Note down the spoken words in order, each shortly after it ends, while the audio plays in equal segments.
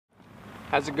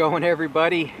How's it going,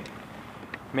 everybody?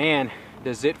 Man,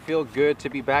 does it feel good to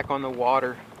be back on the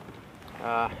water.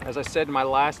 As I said in my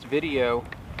last video,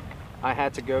 I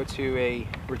had to go to a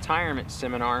retirement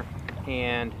seminar,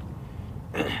 and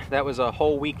that was a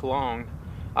whole week long.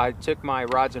 I took my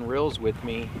rods and reels with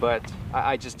me, but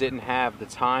I just didn't have the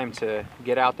time to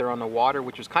get out there on the water,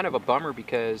 which was kind of a bummer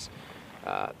because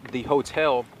the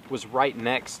hotel was right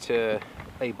next to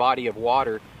a body of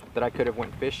water that I could have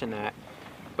went fishing at,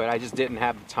 but I just didn't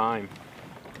have the time.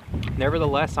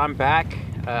 Nevertheless, I'm back.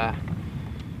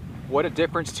 What a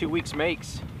difference 2 weeks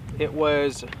makes. It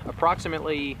was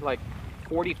approximately like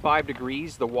 45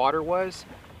 degrees, the water was,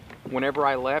 whenever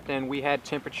I left, and we had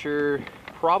temperature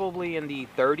probably in the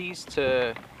 30s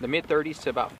to the mid 30s to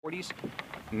about 40s.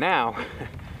 Now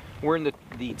we're in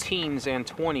the teens and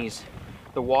 20s.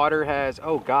 The water has,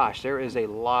 oh gosh, there is a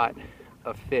lot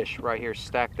of fish right here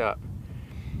stacked up.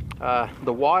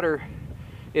 The water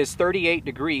is 38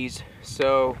 degrees,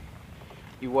 so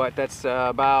that's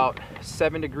about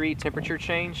 7-degree temperature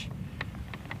change.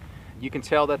 You can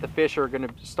tell that the fish are going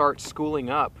to start schooling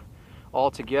up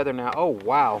all together now. Oh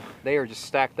wow, they are just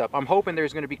stacked up. I'm hoping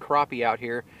there's going to be crappie out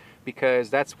here because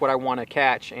that's what I want to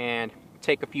catch and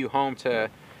take a few home to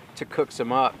cook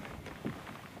some up.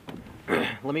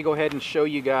 Let me go ahead and show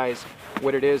you guys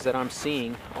what it is that I'm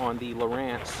seeing on the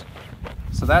Lowrance.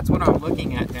 So that's what I'm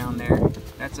looking at down there.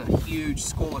 That's a huge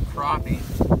school of crappie,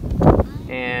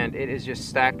 and it is just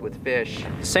stacked with fish.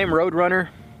 Same Roadrunner.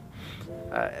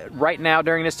 Right now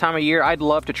during this time of year, I'd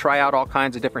love to try out all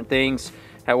kinds of different things.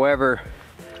 However,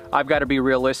 I've got to be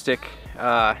realistic.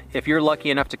 If you're lucky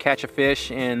enough to catch a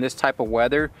fish in this type of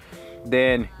weather,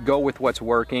 then go with what's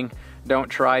working. Don't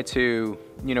try to,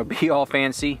 be all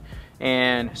fancy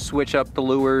and switch up the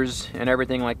lures and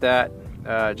everything like that.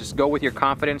 Just go with your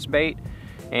confidence bait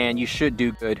and you should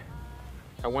do good.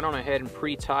 I went on ahead and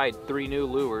pre-tied 3 new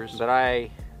lures that I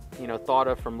thought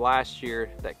of from last year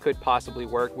that could possibly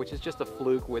work, which is just a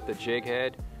fluke with a jig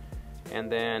head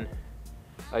and then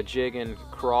a jig and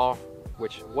crawl,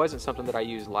 which wasn't something that I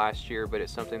used last year, but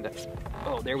it's something that,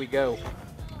 oh, there we go.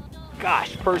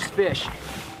 Gosh, first fish.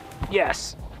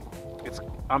 Yes,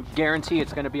 I'm guarantee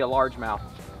it's gonna be a largemouth.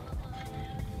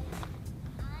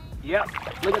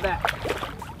 Yep, look at that.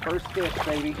 First fish,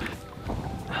 baby.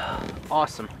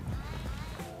 Awesome.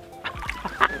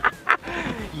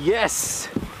 Yes,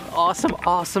 awesome,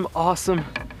 awesome, awesome.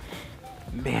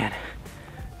 Man,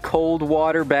 cold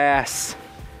water bass.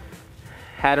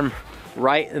 Had him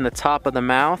right in the top of the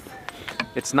mouth.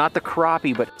 It's not the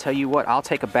crappie, but tell you what, I'll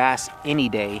take a bass any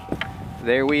day.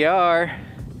 There we are.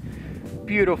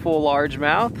 Beautiful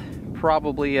largemouth,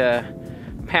 probably a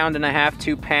 1.5 to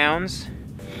 2 pounds.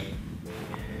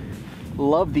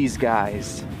 Love these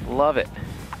guys, love it.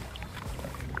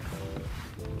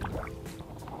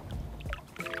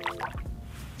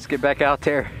 Let's get back out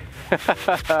there.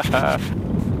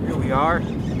 Here we are.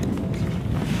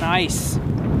 Nice.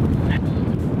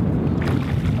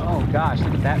 Oh gosh,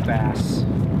 look at that bass.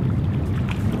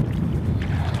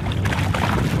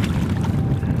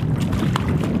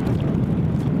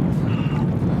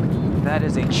 That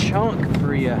is a chunk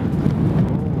for you.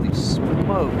 Holy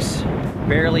smokes.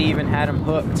 Barely even had him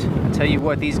hooked. I tell you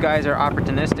what, these guys are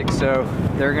opportunistic, so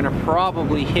they're gonna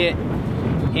probably hit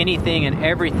anything and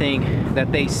everything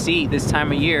that they see this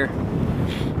time of year.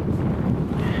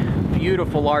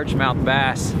 Beautiful largemouth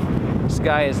bass. This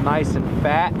guy is nice and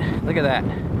fat. Look at that.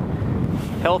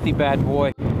 Healthy bad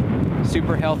boy.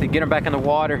 Super healthy. Get him back in the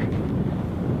water.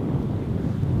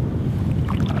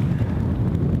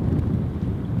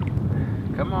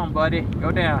 Come on, buddy.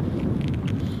 Go down.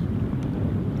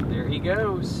 There he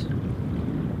goes.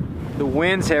 The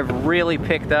winds have really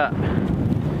picked up.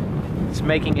 It's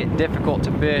making it difficult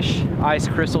to fish. Ice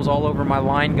crystals all over my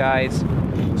line guides.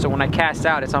 So when I cast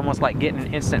out, it's almost like getting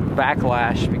an instant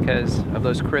backlash because of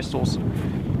those crystals.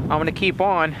 I'm gonna keep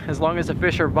on. As long as the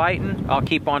fish are biting, I'll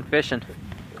keep on fishing.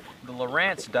 The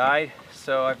Lowrance died,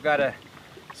 so I've got to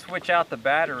switch out the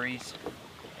batteries,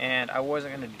 and I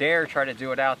wasn't gonna dare try to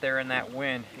do it out there in that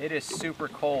wind. It is super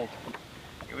cold.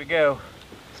 Here we go.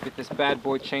 Let's get this bad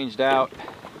boy changed out.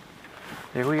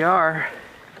 There we are.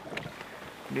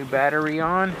 New battery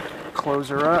on. Close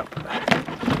her up.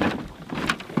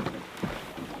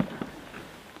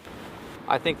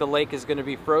 I think the lake is going to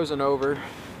be frozen over.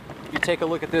 You take a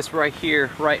look at this right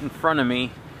here, right in front of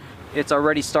me. It's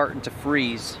already starting to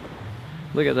freeze.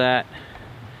 Look at that.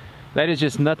 That is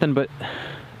just nothing but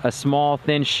a small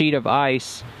thin sheet of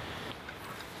ice.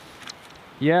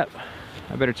 Yep,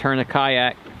 I better turn the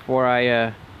kayak before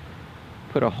I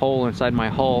put a hole inside my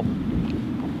hull.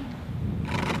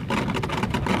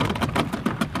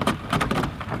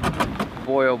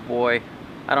 oh boy,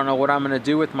 I don't know what I'm gonna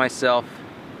do with myself.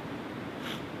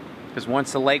 Because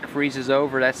once the lake freezes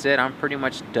over, that's it. I'm pretty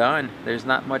much done. There's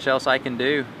not much else I can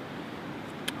do.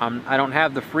 I don't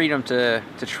have the freedom to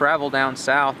travel down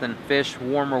south and fish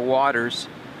warmer waters.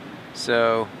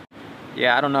 So,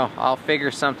 yeah, I don't know. I'll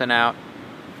figure something out.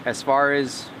 As far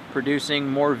as producing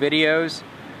more videos,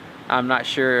 I'm not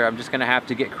sure. I'm just gonna have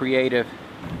to get creative.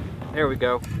 There we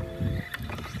go.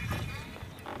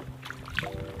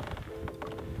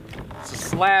 It's a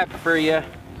slab for you.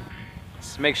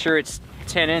 Just make sure it's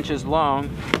 10 inches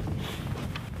long.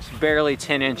 It's barely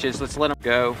 10 inches. Let's let them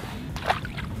go.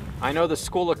 I know the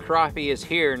school of crappie is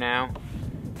here now.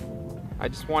 I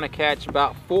just want to catch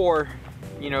about 4,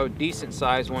 you know, decent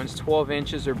sized ones, 12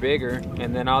 inches or bigger,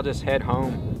 and then I'll just head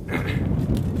home.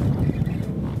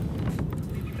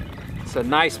 It's a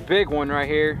nice big one right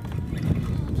here.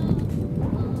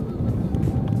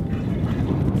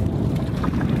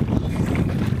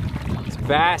 It's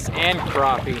bass and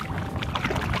crappie.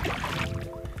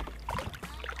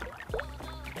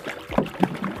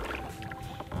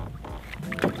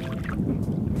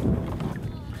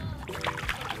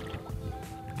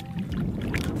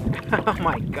 Oh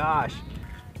my gosh.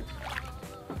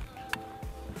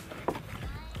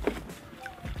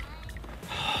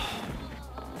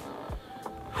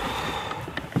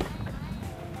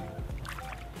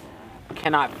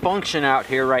 Cannot function out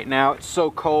here right now. It's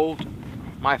so cold.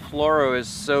 My fluoro is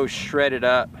so shredded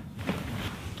up.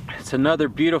 It's another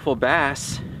beautiful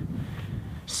bass.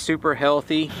 Super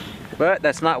healthy, but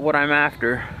that's not what I'm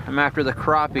after. I'm after the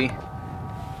crappie.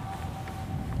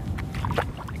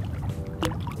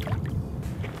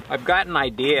 I've got an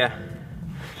idea.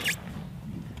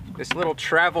 This little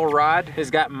travel rod has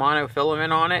got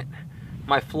monofilament on it.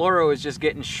 My fluoro is just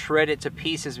getting shredded to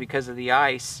pieces because of the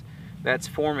ice that's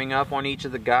forming up on each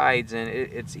of the guides, and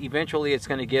eventually it's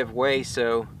going to give way.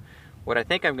 So what I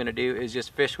think I'm going to do is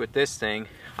just fish with this thing.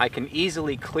 I can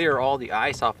easily clear all the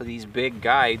ice off of these big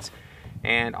guides,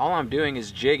 and all I'm doing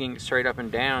is jigging straight up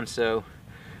and down. So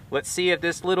let's see if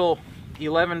this little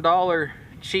 $11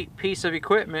 cheap piece of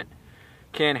equipment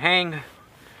can hang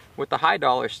with the high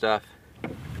dollar stuff.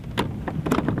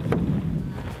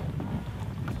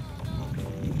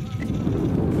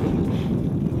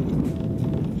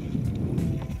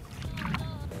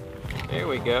 There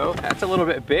we go. That's a little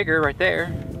bit bigger right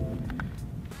there.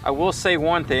 I will say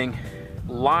one thing,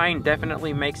 line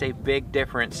definitely makes a big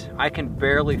difference. I can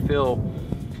barely feel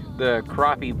the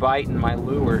crappie bite in my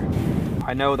lure.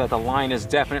 I know that the line has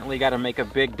definitely got to make a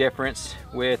big difference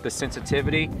with the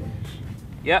sensitivity.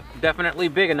 Yep, definitely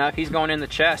big enough. He's going in the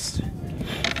chest.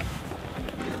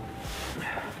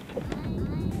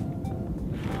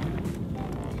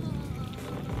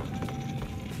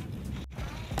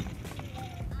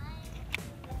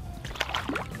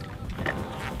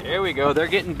 There we go. They're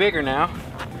getting bigger now.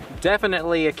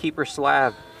 Definitely a keeper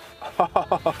slab.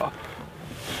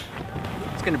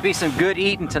 It's gonna be some good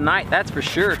eating tonight, that's for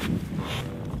sure.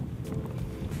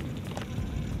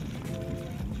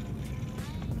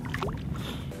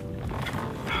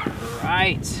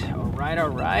 All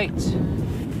right.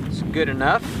 It's good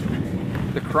enough.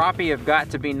 The crappie have got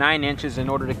to be 9 inches in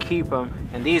order to keep them,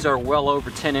 and these are well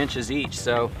over 10 inches each,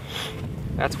 so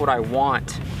that's what I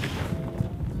want.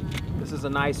 This is a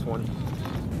nice one.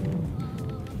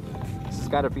 This has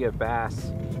got to be a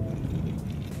bass.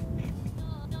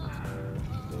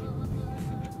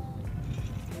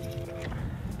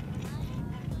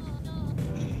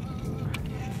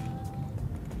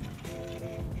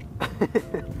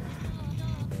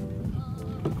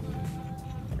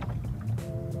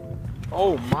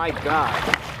 Oh my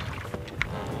God.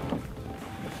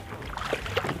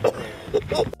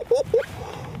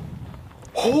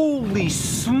 Holy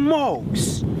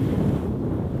smokes.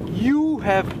 You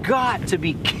have got to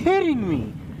be kidding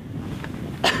me.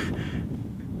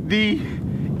 The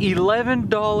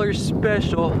 $11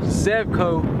 special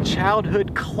Zebco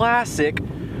Childhood Classic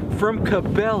from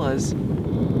Cabela's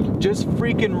just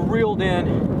freaking reeled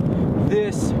in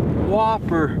this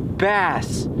whopper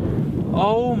bass.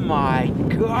 Oh my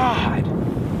God.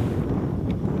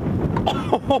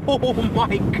 Oh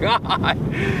my God.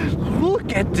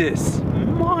 Look at this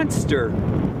monster.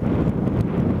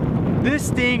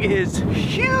 This thing is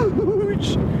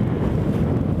huge.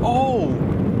 Oh,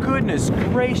 goodness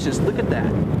gracious. Look at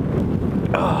that.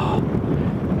 Oh,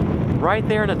 right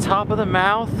there in the top of the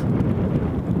mouth.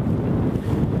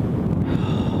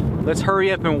 Let's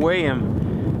hurry up and weigh him.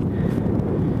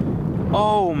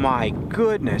 Oh my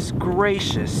goodness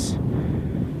gracious.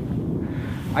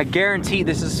 I guarantee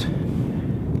this is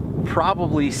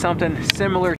probably something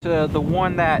similar to the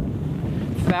one that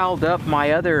fouled up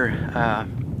my other,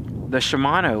 the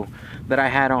Shimano that I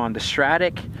had on, the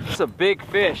Stratic. It's a big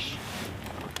fish.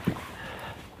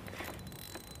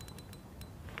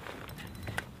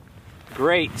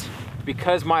 Great,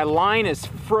 because my line is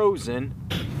frozen.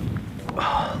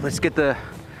 Oh, let's get the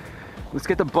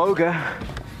boga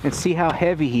and see how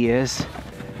heavy he is.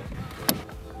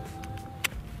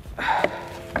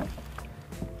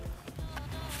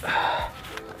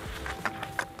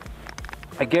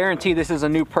 I guarantee this is a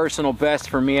new personal best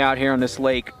for me out here on this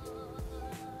lake.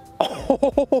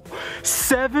 Oh,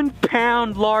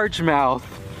 7-pound largemouth.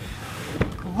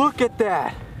 Look at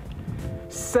that.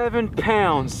 7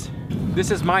 pounds. This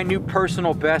is my new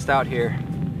personal best out here.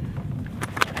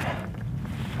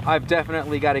 I've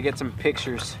definitely got to get some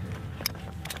pictures.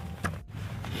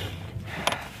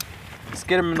 Let's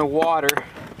get him in the water.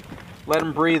 Let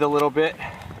him breathe a little bit.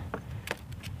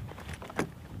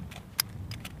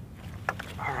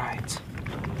 All right.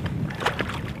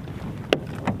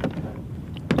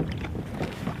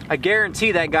 I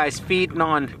guarantee that guy's feeding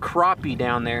on crappie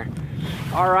down there.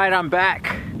 All right, I'm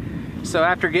back. So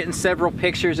after getting several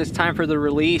pictures, it's time for the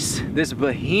release. This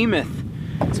behemoth.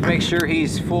 Let's make sure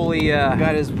he's fully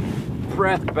got his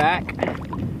breath back.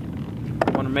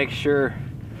 I want to make sure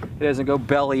it doesn't go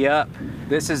belly up.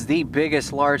 This is the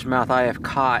biggest largemouth I have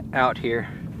caught out here.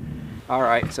 All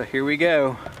right, so here we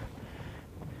go.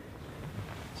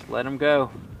 Just let him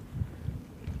go.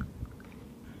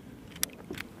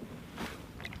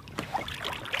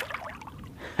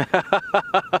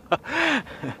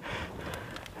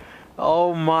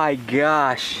 Oh my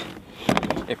gosh.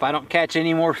 If I don't catch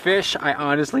any more fish, I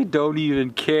honestly don't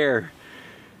even care.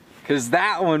 Because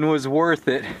that one was worth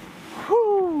it.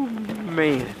 Whew,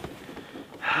 man.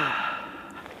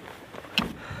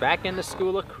 Back in the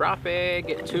school of crappie,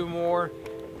 get 2 more,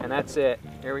 and that's it.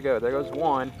 Here we go, there goes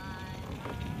 1.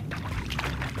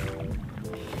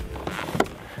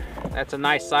 That's a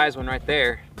nice size one right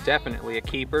there. Definitely a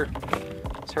keeper.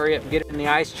 Let's hurry up and get it in the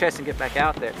ice chest and get back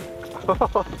out there.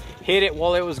 Hit it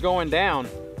while it was going down.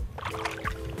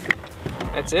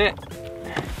 That's it.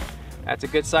 That's a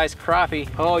good sized crappie.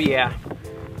 Oh yeah,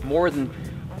 more than,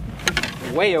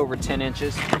 way over 10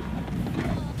 inches.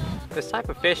 This type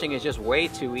of fishing is just way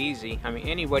too easy. I mean,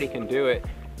 anybody can do it.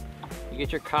 You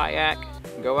get your kayak,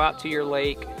 go out to your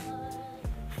lake,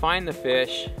 find the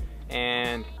fish,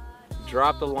 and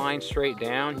drop the line straight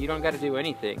down. You don't got to do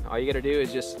anything. All you got to do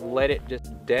is just let it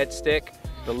just dead stick.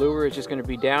 The lure is just going to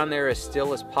be down there as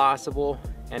still as possible,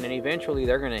 and then eventually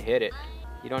they're going to hit it.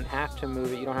 You don't have to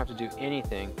move it. You don't have to do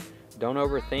anything. Don't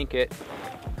overthink it.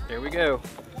 There we go.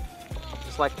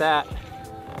 Just like that.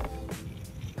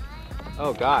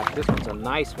 Oh God, this one's a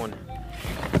nice one.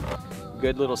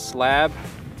 Good little slab.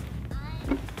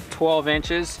 12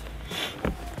 inches.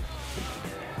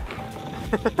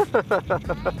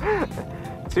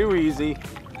 Too easy.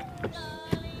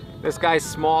 This guy's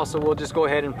small, so we'll just go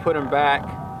ahead and put him back.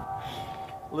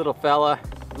 Little fella,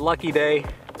 lucky day.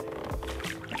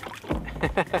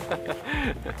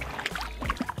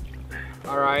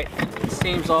 All right, it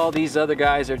seems all these other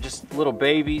guys are just little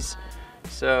babies.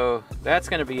 So that's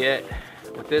gonna be it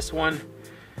with this one.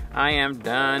 I am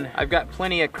done. I've got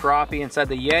plenty of crappie inside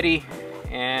the Yeti,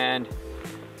 and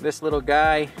this little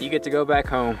guy, you get to go back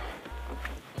home.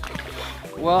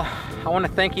 Well, I want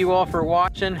to thank you all for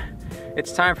watching.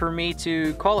 It's time for me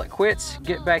to call it quits,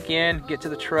 get back in, get to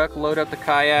the truck, load up the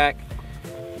kayak,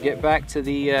 get back to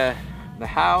the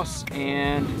house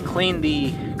and clean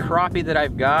the crappie that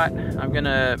I've got. I'm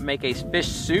gonna make a fish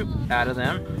soup out of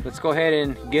them. Let's go ahead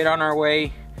and get on our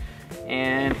way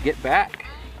and get back,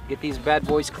 get these bad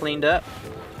boys cleaned up.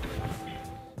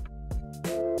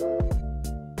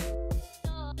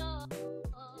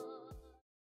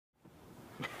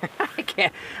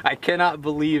 I cannot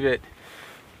believe it.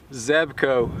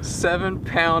 Zebco,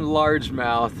 7-pound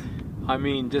largemouth. I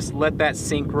mean, just let that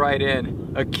sink right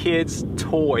in. A kid's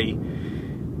toy.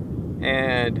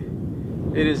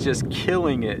 And it is just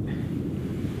killing it.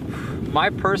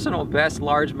 My personal best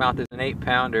largemouth is an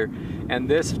 8-pounder, and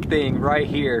this thing right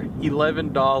here,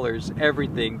 $11,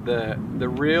 everything. The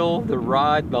reel, the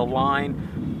rod, the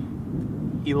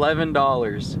line,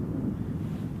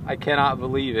 $11. I cannot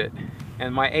believe it.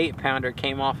 And my 8-pounder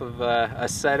came off of a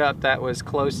setup that was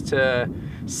close to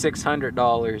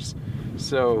 $600.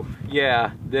 So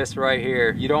yeah, this right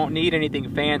here, you don't need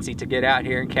anything fancy to get out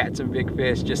here and catch some big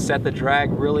fish. Just set the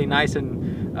drag really nice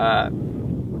and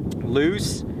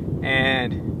loose,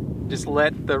 and just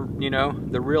let the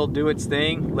reel do its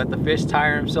thing. Let the fish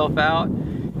tire himself out,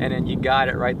 and then you got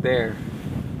it right there.